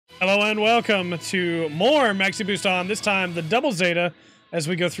Hello and welcome to more Maxi Boost On, this time the Double Zeta as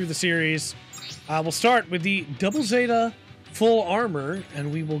we go through the series. We'll start with the Double Zeta full armor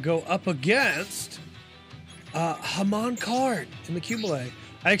and we will go up against Haman Card in the Cubile.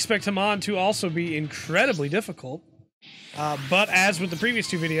 I expect Haman to also be incredibly difficult, but as with the previous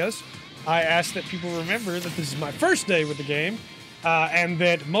two videos, I asked that people remember that this is my first day with the game and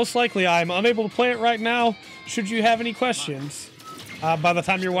that most likely I'm unable to play it right now should you have any questions. By the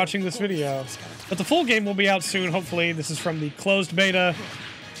time you're watching this video. But the full game will be out soon, hopefully. This is from the closed beta,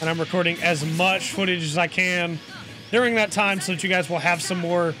 and I'm recording as much footage as I can during that time so that you guys will have some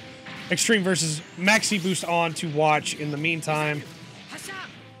more Extreme versus Maxi Boost On to watch in the meantime.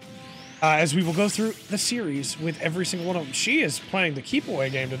 As we will go through the series with every single one of them. She is playing the Keep Away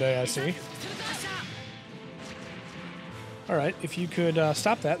game today, I see. Alright, if you could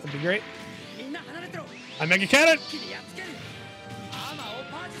stop that, that'd be great. I'm Mega Cannon!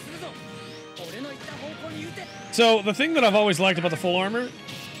 So, the thing that I've always liked about the full armor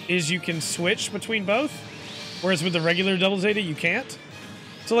is you can switch between both, whereas with the regular Double Zeta, you can't.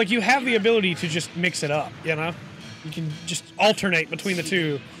 So, like, you have the ability to just mix it up, you know? You can just alternate between the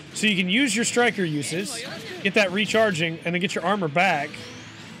two. So you can use your striker uses, get that recharging, and then get your armor back,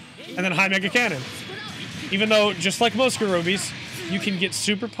 and then high Mega Cannon. Even though, just like most Garobis, you can get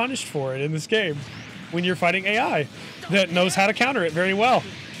super punished for it in this game when you're fighting AI that knows how to counter it very well.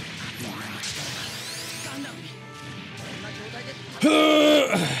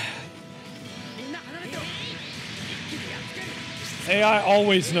 AI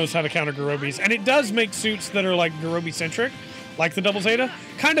always knows how to counter Garobis, and it does make suits that are like Garobi-centric, like the Double Zeta,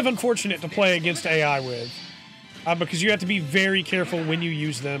 kind of unfortunate to play against AI with, because you have to be very careful when you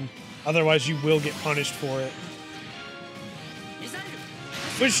use them, otherwise you will get punished for it.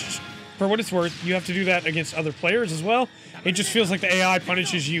 Which, for what it's worth, you have to do that against other players as well. It just feels like the AI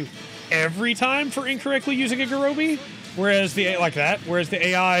punishes you every time for incorrectly using a Garobi. Whereas the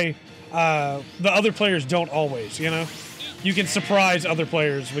AI, the other players don't always, you know? You can surprise other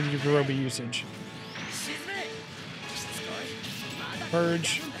players with your Garobi usage.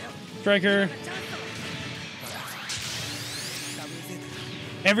 Purge. Striker.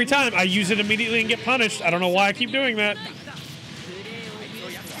 Every time I use it immediately and get punished. I don't know why I keep doing that.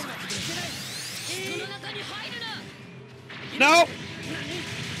 No!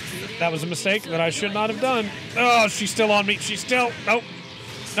 That was a mistake that I should not have done. Oh, she's still on me. She's still... Nope.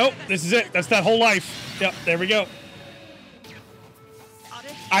 Nope. This is it. That's that whole life. Yep. There we go.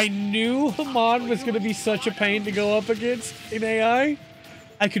 I knew Haman was going to be such a pain to go up against in AI.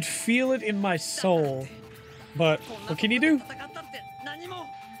 I could feel it in my soul. But what can you do?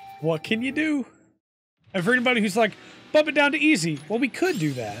 What can you do? And for anybody who's like, bump it down to easy. Well, we could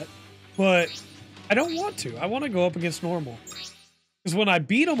do that. But I don't want to. I want to go up against normal. Because when I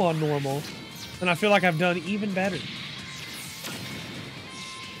beat them on normal, then I feel like I've done even better.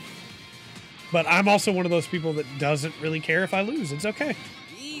 But I'm also one of those people that doesn't really care if I lose. It's okay.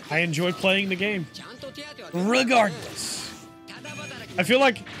 I enjoy playing the game. Regardless. I feel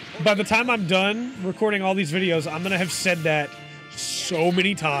like by the time I'm done recording all these videos, I'm going to have said that so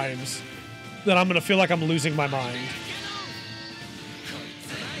many times that I'm going to feel like I'm losing my mind.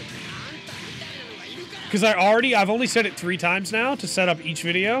 Because I've only said it 3 times now to set up each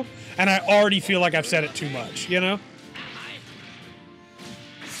video, and I already feel like I've said it too much, you know?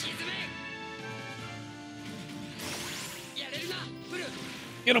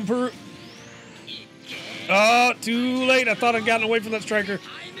 Get him, Peru. Oh, too late. I thought I'd gotten away from that striker.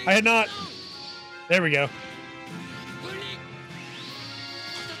 I had not. There we go.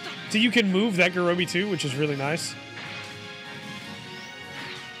 So you can move that Garobi too, which is really nice.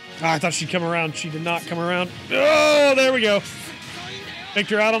 Oh, I thought she'd come around. She did not come around. Oh, there we go. Picked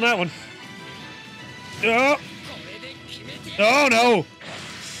her out on that one. Oh, oh no.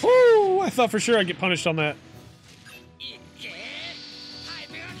 Woo, I thought for sure I'd get punished on that.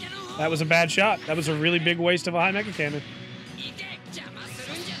 That was a bad shot. That was a really big waste of a high Mega Cannon.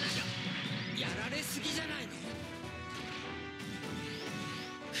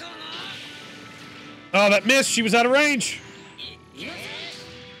 Oh, that missed. She was out of range.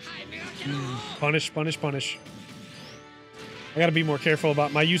 Punish, punish, punish. I gotta be more careful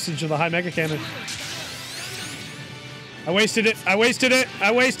about my usage of the high Mega Cannon. I wasted it. I wasted it.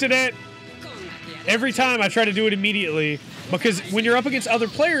 I wasted it. Every time I try to do it immediately, because when you're up against other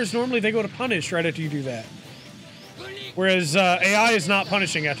players, normally they go to punish right after you do that. Whereas AI is not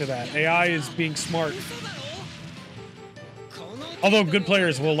punishing after that. AI is being smart. Although good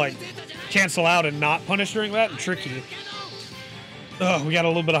players will like cancel out and not punish during that and trick you. Oh, we got a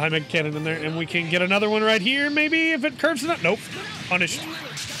little bit of high Mega Cannon in there, and we can get another one right here, maybe, if it curves enough. Nope. Punished.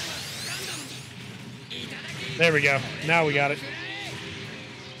 There we go. Now we got it.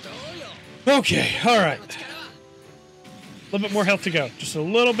 Okay, all right. A little bit more health to go. Just a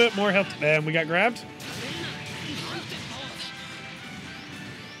little bit more health. And we got grabbed.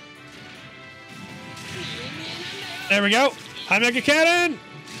 There we go. High Mega Cannon.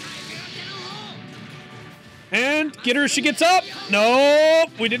 And get her as she gets up. No,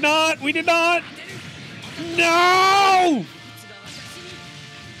 we did not. We did not. No!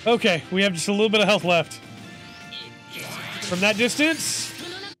 Okay, we have just a little bit of health left. From that distance,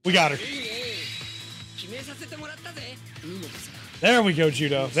 we got her. There we go,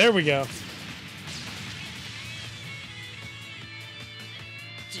 Judo. There we go.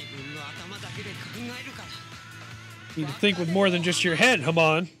 You need to think with more than just your head,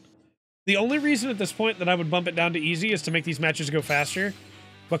 Haman. The only reason at this point that I would bump it down to easy is to make these matches go faster,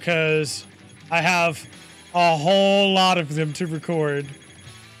 because I have a whole lot of them to record.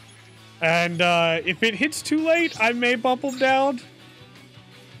 And if it hits too late, I may bump them down,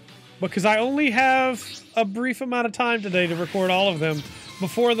 because I only have a brief amount of time today to record all of them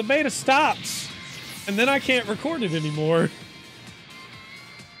before the beta stops, and then I can't record it anymore.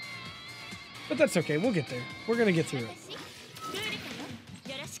 But that's okay, we'll get there. We're gonna get through it.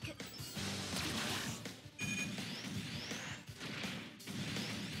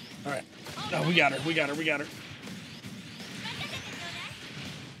 All right. Oh, we got her. We got her. We got her.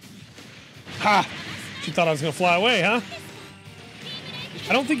 Ha! She thought I was going to fly away, huh?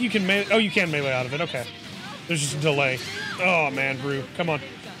 I don't think you can melee. Oh, you can melee out of it. Okay. There's just a delay. Oh, man, Rue. Come on.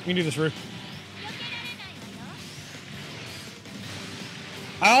 We can do this, Rue.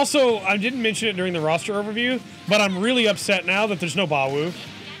 I didn't mention it during the roster overview, but I'm really upset now that there's no Bawoo.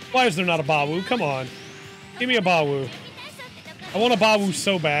 Why is there not a Bawoo? Come on. Give me a Bawoo. I want a Bawoo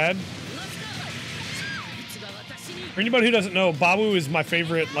so bad. For anybody who doesn't know, Bawoo is my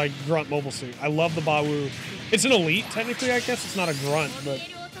favorite, like, grunt mobile suit. I love the Bawoo. It's an elite, technically, I guess. It's not a grunt, but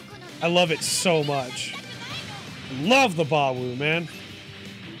I love it so much. Love the Bawoo, man.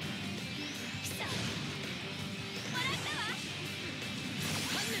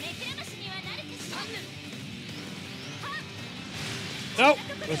 Nope.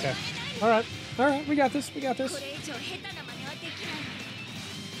 Okay. All right. All right. We got this. We got this.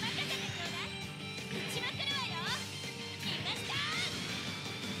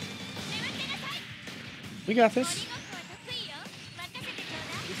 We got this.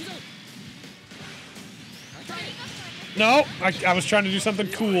 No, I was trying to do something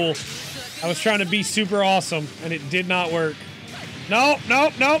cool. I was trying to be super awesome, and it did not work. No, no,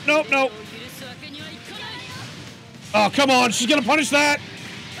 no, no, no. Oh, come on. She's going to punish that.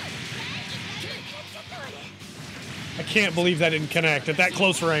 I can't believe that didn't connect at that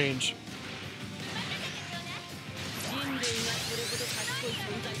close range.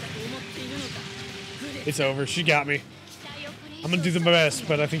 It's over. She got me. I'm going to do the best,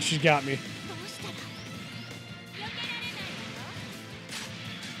 but I think she's got me.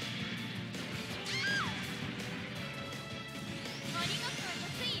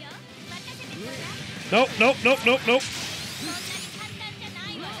 Nope, nope, nope, nope, nope.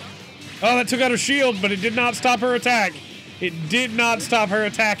 Oh, that took out her shield, but it did not stop her attack. It did not stop her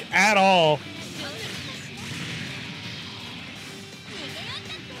attack at all.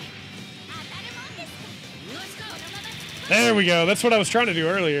 There we go. That's what I was trying to do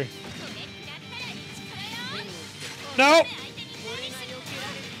earlier. No!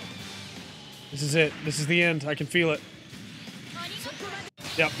 This is it. This is the end. I can feel it.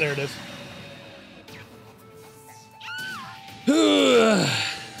 Yep, there it is.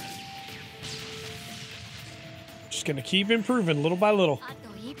 Just gonna keep improving little by little.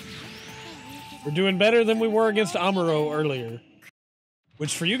 We're doing better than we were against Amuro earlier,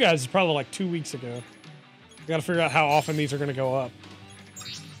 which for you guys is probably like 2 weeks ago. We gotta figure out how often these are gonna go up.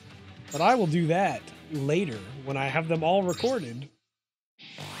 But I will do that later when I have them all recorded.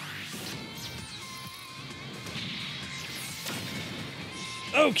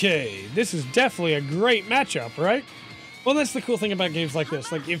 Okay, this is definitely a great matchup, right? Well, that's the cool thing about games like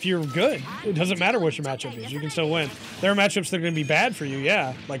this. Like, if you're good, it doesn't matter what your matchup is. You can still win. There are matchups that are going to be bad for you,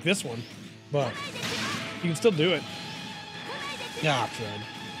 yeah, like this one. But you can still do it. Ah, Fred.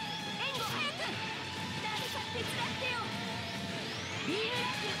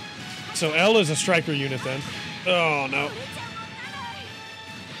 So L is a striker unit then. Oh, no.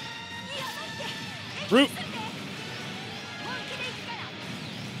 Root.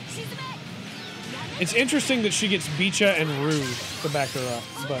 It's interesting that she gets Bicha and Rue to back her up,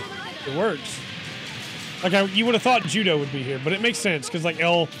 but it works. Like, you would have thought Judo would be here, but it makes sense, because, like,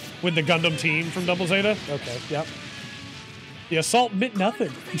 L with the Gundam team from Double Zeta. Okay, yep. The assault meant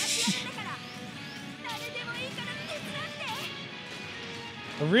nothing.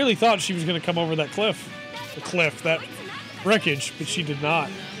 I really thought she was going to come over that cliff. The cliff, that wreckage, but she did not.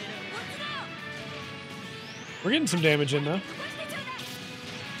 We're getting some damage in, though.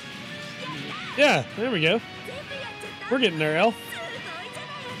 Yeah, there we go. We're getting there, Elle.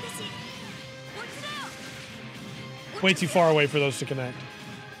 Way too far away for those to connect.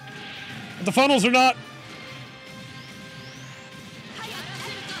 But the funnels are not.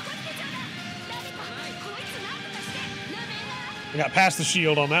 I got past the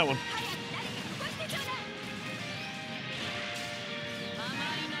shield on that one.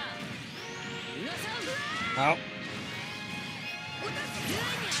 Ow.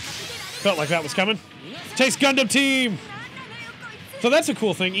 Felt like that was coming. Chase Gundam team! So that's a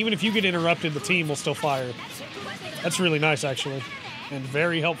cool thing. Even if you get interrupted, the team will still fire. That's really nice, actually. And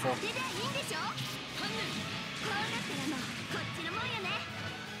very helpful.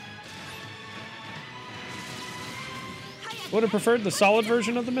 Would have preferred the solid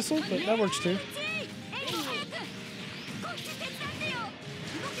version of the missile, but that works too.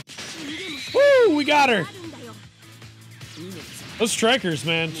 Woo! We got her! Those strikers,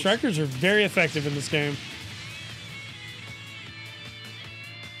 man. Strikers are very effective in this game.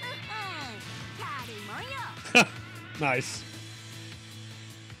 Nice.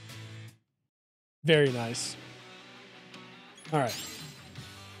 Very nice. All right.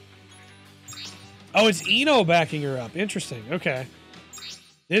 Oh, it's Eno backing her up. Interesting. Okay.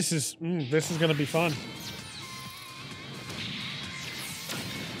 This is gonna be fun.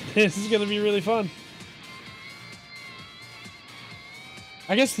 This is gonna be really fun.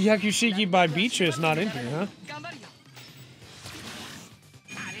 I guess the Yakushiki by Bicha is not in here, huh?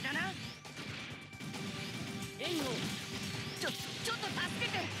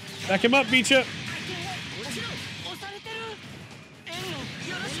 Back him up, Bicha.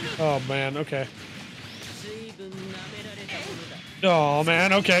 Oh, man. Okay. Oh,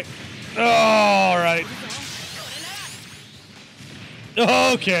 man. Okay. Oh, all right.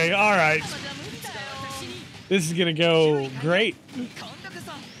 Okay. All right. This is going to go great.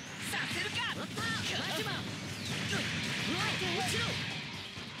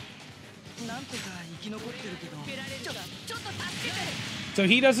 So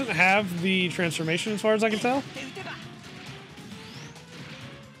he doesn't have the transformation as far as I can tell?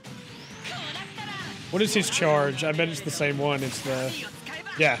 What is his charge? I bet it's the same one. It's the...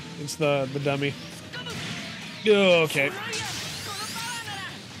 Yeah, it's the dummy. Oh, okay.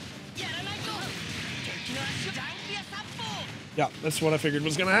 Yeah, that's what I figured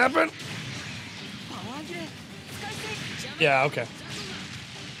was gonna happen. Yeah, okay.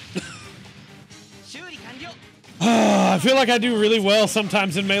 I feel like I do really well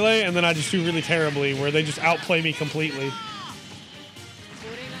sometimes in Melee, and then I just do really terribly, where they just outplay me completely.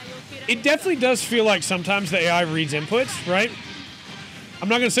 It definitely does feel like sometimes the AI reads inputs, right? I'm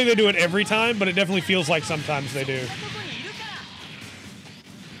not going to say they do it every time, but it definitely feels like sometimes they do.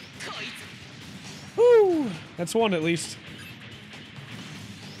 Woo! That's one at least.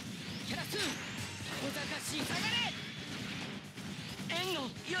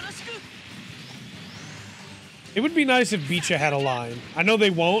 It would be nice if Bicha had a line. I know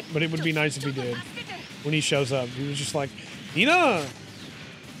they won't, but it would be nice if he did. When he shows up. He was just like, Nina!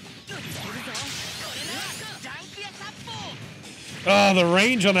 Oh, the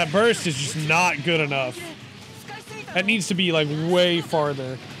range on that burst is just not good enough. That needs to be, like, way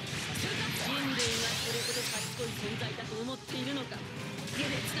farther.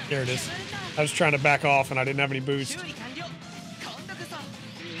 There it is. I was trying to back off and I didn't have any boost.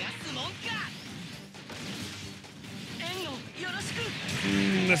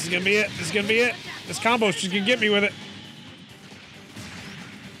 This is gonna be it. This is gonna be it. This combo's just gonna get me with it.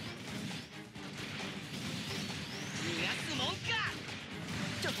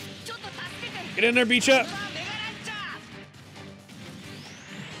 Get in there, Bicha.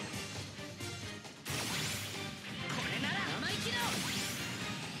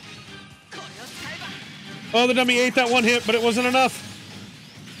 Oh, the dummy ate that one hit, but it wasn't enough.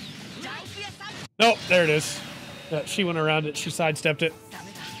 Nope, there it is. She went around it. She sidestepped it.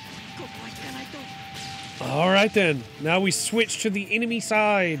 All right, then. Now we switch to the enemy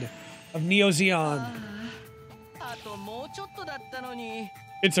side of Neo Zeon.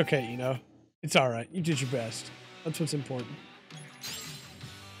 It's okay, you know. It's all right. You did your best. That's what's important.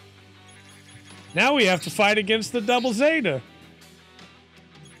 Now we have to fight against the Double Zeta.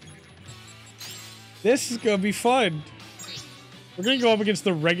 This is going to be fun. We're going to go up against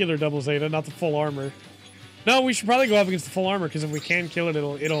the regular Double Zeta, not the full armor. No, we should probably go up against the full armor, because if we can kill it,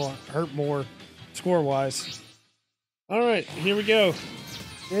 it'll hurt more score-wise. All right, here we go.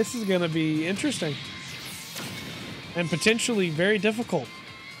 This is going to be interesting. And potentially very difficult.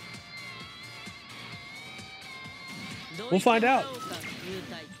 We'll find out.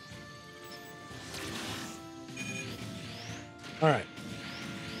 All right.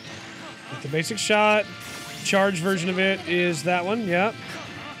 The basic shot, charge version of it is that one. Yep.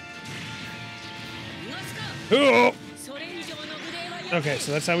 Ooh. Okay,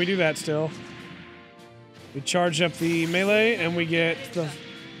 so that's how we do that still. We charge up the melee and we get the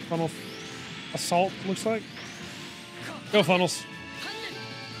funnel assault, looks like. Go funnels.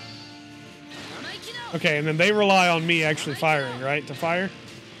 Okay, and then they rely on me actually firing, right? To fire?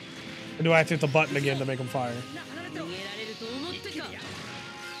 Or do I have to hit the button again to make them fire?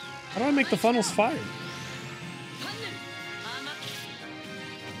 How do I make the funnels fire?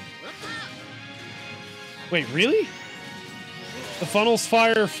 Wait, really? The funnels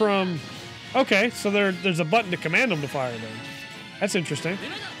fire from... Okay, so there's a button to command them to fire then. That's interesting.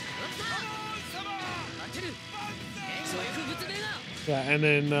 Yeah, and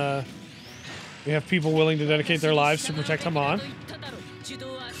then we have people willing to dedicate their lives to protect Haman.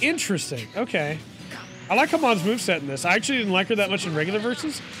 Interesting, okay. I like Haman's moveset in this. I actually didn't like her that much in regular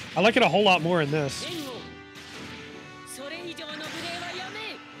versus. I like it a whole lot more in this.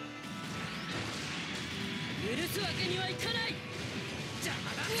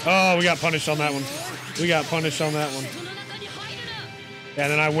 Oh, we got punished on that one. We got punished on that one. Yeah,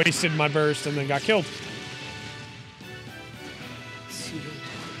 and then I wasted my burst and then got killed.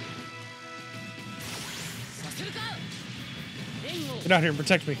 Get out here and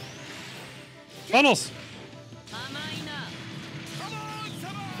protect me. Funnels!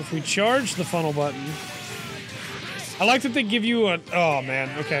 If we charge the funnel button... I like that they give you a... Oh,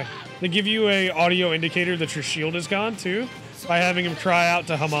 man. Okay. They give you a audio indicator that your shield is gone, too. By having him cry out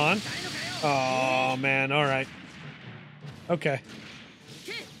to Haman. Oh, man. All right. Okay.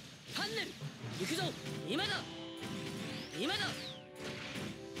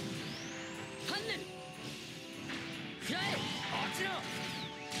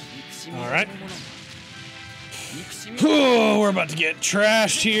 All right. Oh, we're about to get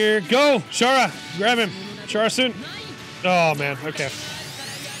trashed here. Go, Shara. Grab him. Shara soon. Oh, man. Okay.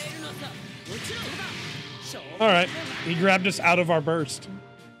 All right. He grabbed us out of our burst.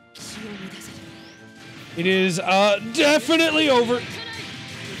 It is definitely over.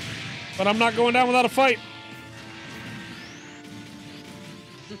 But I'm not going down without a fight.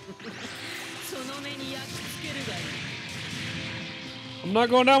 I'm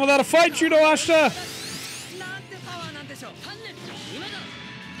not going down without a fight, Judo Ashta.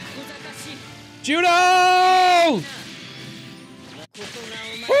 Judo!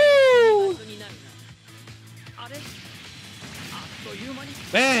 Woo!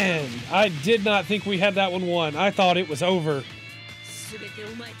 Man, I did not think we had that one won. I thought it was over.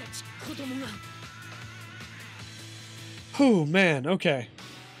 Oh, man, okay.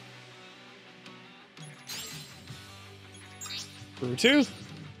 Brew 2.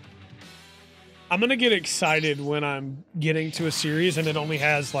 I'm gonna get excited when I'm getting to a series and it only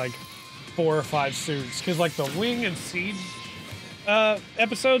has like 4 or 5 suits. Because like the Wing and Siege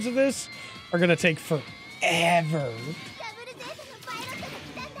episodes of this are gonna take forever.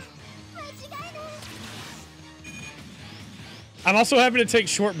 I'm also having to take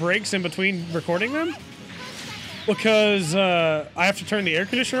short breaks in between recording them because I have to turn the air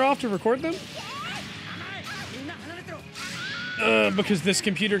conditioner off to record them. Because this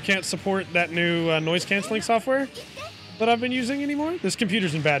computer can't support that new noise canceling software that I've been using anymore. This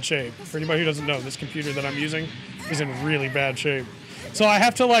computer's in bad shape. For anybody who doesn't know, this computer that I'm using is in really bad shape. So I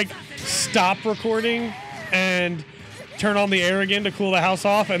have to like stop recording and turn on the air again to cool the house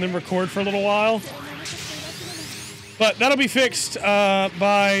off and then record for a little while. But that'll be fixed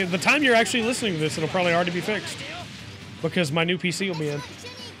by the time you're actually listening to this. It'll probably already be fixed because my new PC will be in.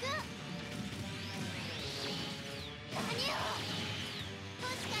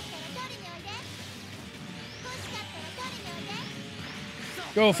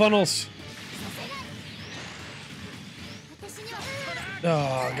 Go, funnels.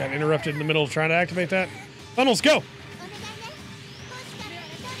 Oh, got interrupted in the middle of trying to activate that. Funnels, go!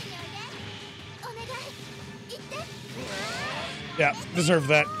 Yeah, deserved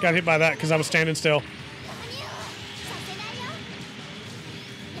that. Got hit by that because I was standing still.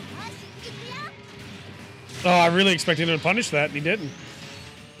 Oh, I really expected him to punish that, and he didn't.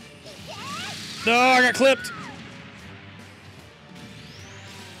 No, I got clipped.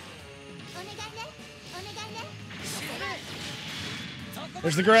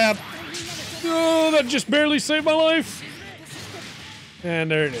 There's the grab. Oh, that just barely saved my life.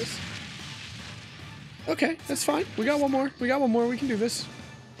 And there it is. Okay, that's fine. We got one more. We got one more. We can do this.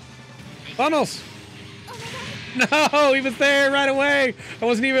 Funnels. No, he was there right away. I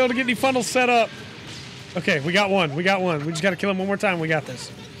wasn't even able to get any funnels set up. Okay, we got one. We got one. We just got to kill him one more time. We got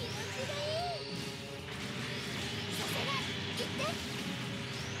this.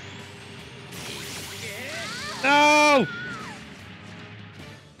 No!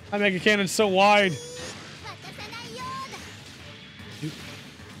 My Mega Cannon's so wide.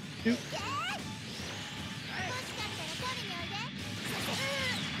 Shoot.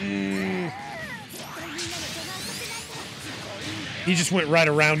 He just went right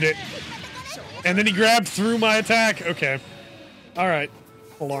around it. And then he grabbed through my attack. Okay. Alright.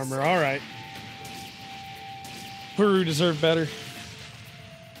 Full armor. Alright. Peru deserved better.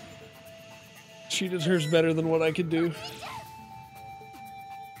 She deserves better than what I could do.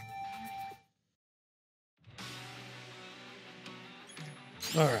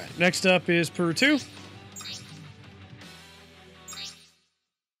 Alright. Next up is Peru 2.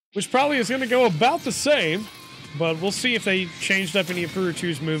 Which probably is going to go about the same. But we'll see if they changed up any of Peru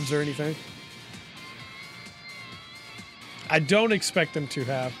 2's moves or anything. I don't expect them to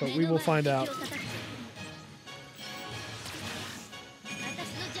have, but we will find out.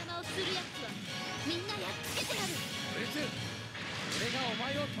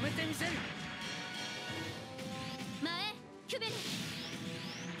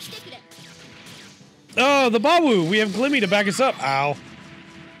 Oh, the Bawoo! We have Glimmy to back us up. Ow.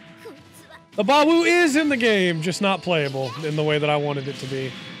 The Bawoo is in the game, just not playable in the way that I wanted it to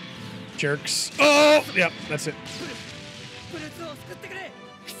be. Jerks. Oh! Yep, that's it.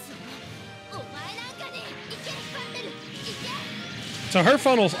 So her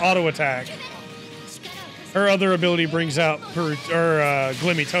funnel's auto attack. Her other ability brings out her,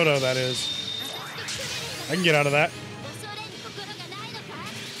 Glimmy Toto, that is. I can get out of that.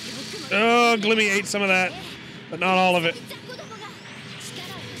 Oh, Glimmy ate some of that, but not all of it.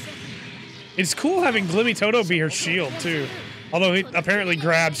 It's cool having Glimmy Toto be her shield, too. Although he, apparently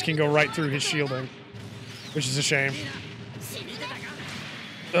grabs can go right through his shielding, which is a shame.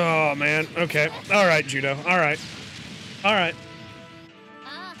 Oh, man. Okay. All right, Judo. All right. All right.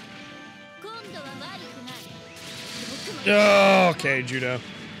 Oh, okay, Judo.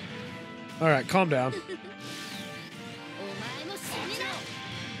 All right, calm down.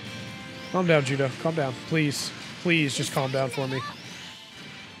 Calm down, Judo. Calm down. Please. Please, just calm down for me.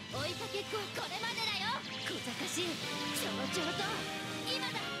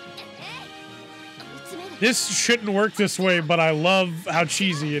 This shouldn't work this way, but I love how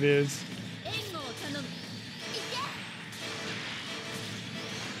cheesy it is.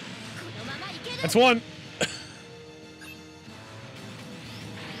 That's one.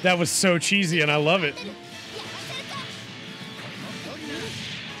 That was so cheesy, and I love it.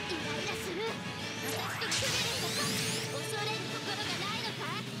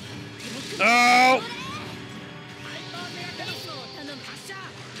 Oh!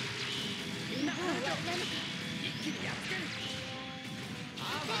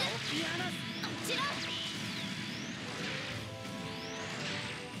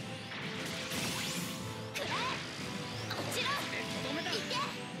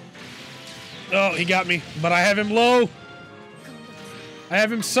 Oh, he got me, but I have him low. I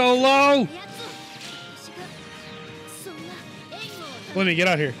have him so low. Let me get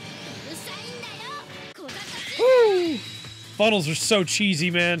out here. Woo! Funnels are so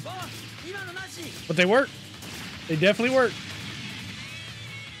cheesy, man. But they work. They definitely work.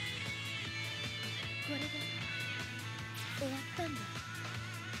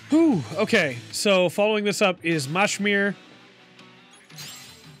 Whew. Okay, so following this up is Mashmir.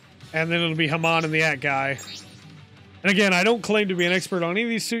 And then it'll be Haman and the At Guy. And again, I don't claim to be an expert on any of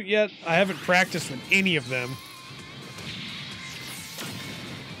these suits yet. I haven't practiced with any of them.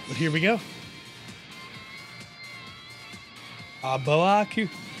 But here we go. Bawoo.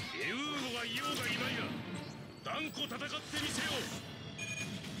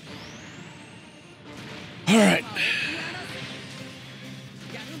 All right.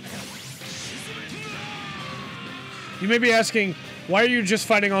 You may be asking, why are you just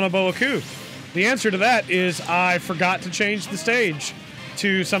fighting on a Bawoo? The answer to that is I forgot to change the stage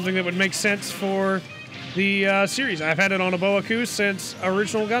to something that would make sense for the series. I've had it on a Bawoo since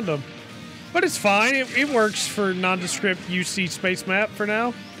original Gundam. But it's fine. It works for nondescript UC space map for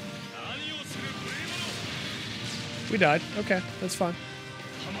now. We died. Okay, that's fine.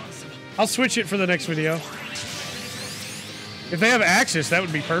 I'll switch it for the next video. If they have Axis, that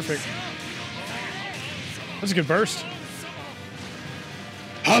would be perfect. That's a good burst.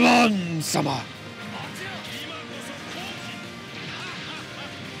 Haman-sama!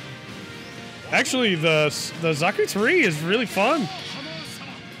 Actually, the Zaku 3 is really fun.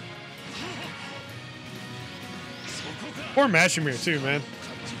 Or Mashimir too, man.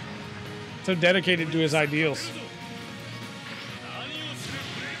 So dedicated to his ideals.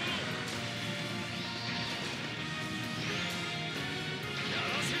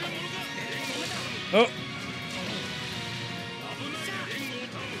 Oh.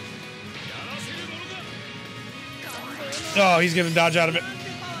 Oh, he's gonna dodge out of it.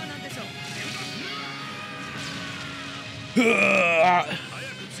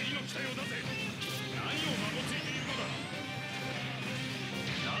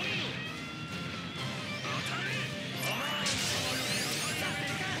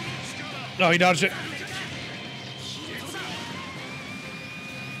 No, he dodged it.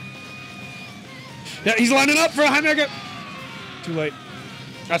 Yeah, he's lining up for a high mega. Too late.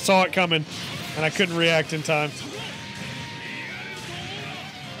 I saw it coming, and I couldn't react in time.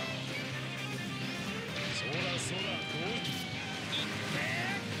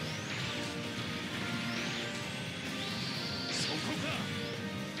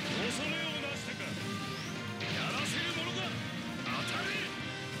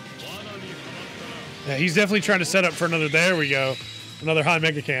 Yeah, he's definitely trying to set up for another. There we go. Another high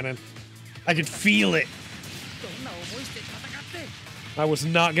mega cannon. I could feel it. I was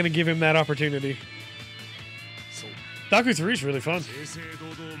not going to give him that opportunity. Daku 3 is really fun.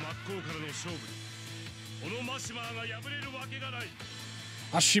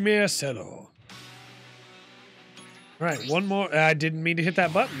 Hashime Sero. Alright, one more. I didn't mean to hit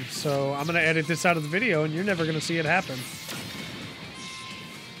that button, so I'm going to edit this out of the video, and you're never going to see it happen.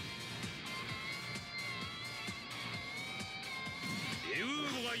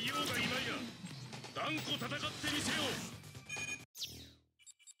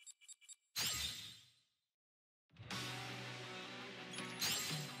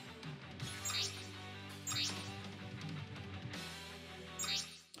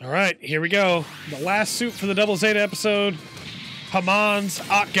 All right, here we go. The last suit for the Double Zeta episode. Hamon's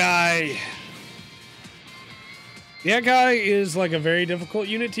Guy. The Guy is like a very difficult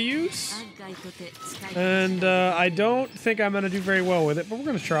unit to use. And I don't think I'm going to do very well with it, but we're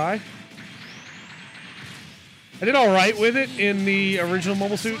going to try. I did all right with it in the original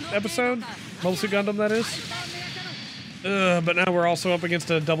Mobile Suit episode. Mobile Suit Gundam, that is. But now we're also up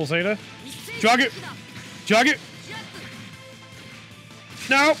against a Double Zeta. Jog it! Jog it!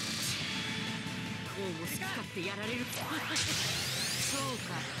 No!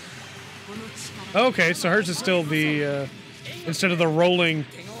 Okay, so hers is still the, instead of the rolling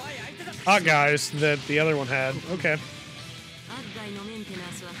hot guys that the other one had. Okay.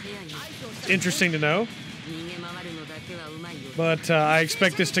 Interesting to know. But I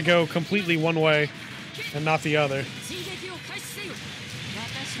expect this to go completely one way and not the other.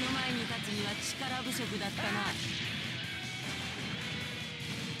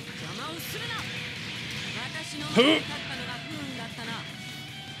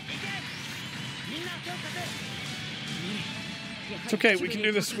 It's okay, we can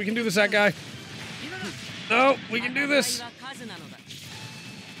do this. We can do this, that guy. No, we can do this.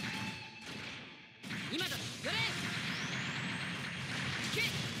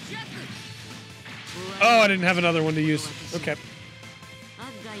 Oh, I didn't have another one to use. Okay.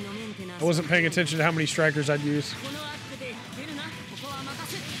 I wasn't paying attention to how many strikers I'd use.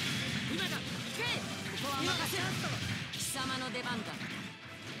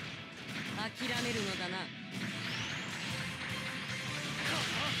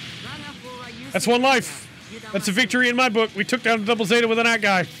 That's one life. That's a victory in my book. We took down the Double Zeta with an Ant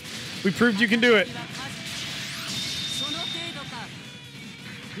Guy. We proved you can do it.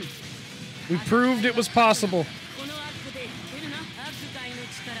 We proved it was possible.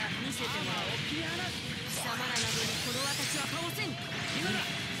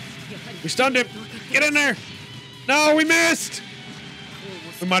 We stunned him. Get in there. No, we missed.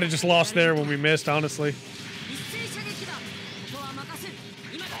 We might have just lost there when we missed, honestly.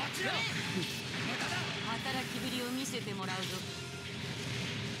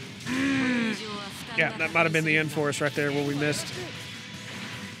 Yeah, that might have been the end for us right there where we missed.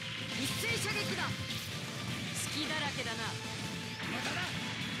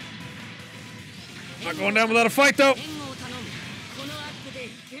 Not going down without a fight, though.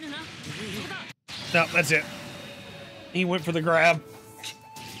 No, that's it. He went for the grab.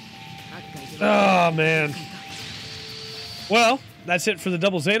 Oh, man. Well, that's it for the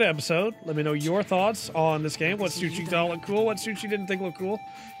Double Zeta episode. Let me know your thoughts on this game. What suit you thought looked cool? What suit you didn't think looked cool?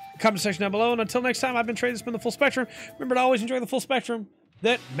 Comment section down below. And until next time, I've been Trey. This has been the Full Spectrum. Remember to always enjoy the full spectrum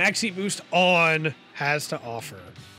that Maxi Boost On has to offer.